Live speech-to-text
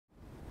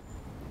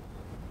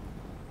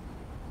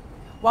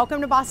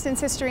Welcome to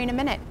Boston's History in a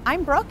Minute.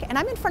 I'm Brooke, and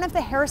I'm in front of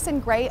the Harrison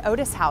Gray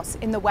Otis House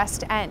in the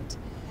West End.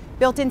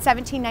 Built in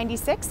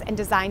 1796 and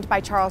designed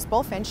by Charles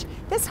Bulfinch,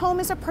 this home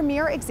is a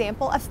premier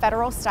example of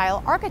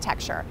Federal-style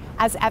architecture,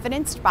 as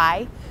evidenced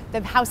by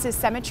the house's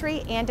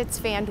symmetry and its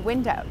fanned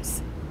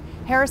windows.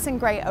 Harrison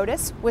Gray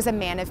Otis was a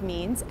man of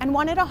means and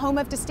wanted a home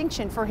of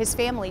distinction for his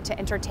family to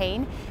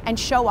entertain and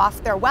show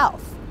off their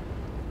wealth.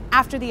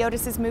 After the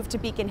Otises moved to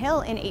Beacon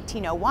Hill in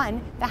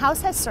 1801, the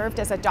house has served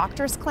as a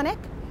doctor's clinic,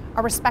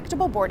 a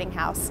respectable boarding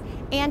house,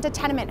 and a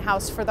tenement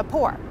house for the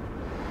poor.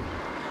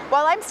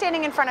 While I'm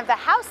standing in front of the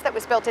house that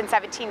was built in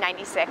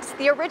 1796,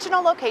 the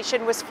original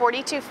location was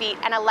 42 feet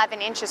and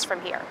 11 inches from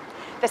here.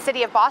 The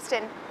city of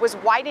Boston was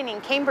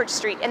widening Cambridge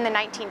Street in the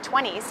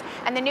 1920s,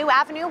 and the new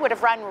avenue would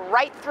have run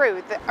right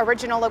through the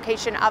original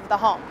location of the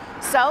home.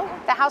 So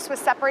the house was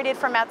separated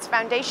from its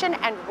foundation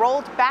and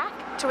rolled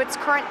back to its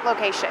current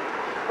location,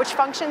 which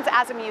functions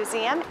as a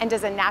museum and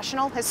is a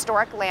National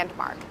Historic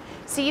Landmark.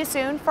 See you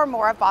soon for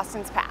more of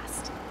Boston's past.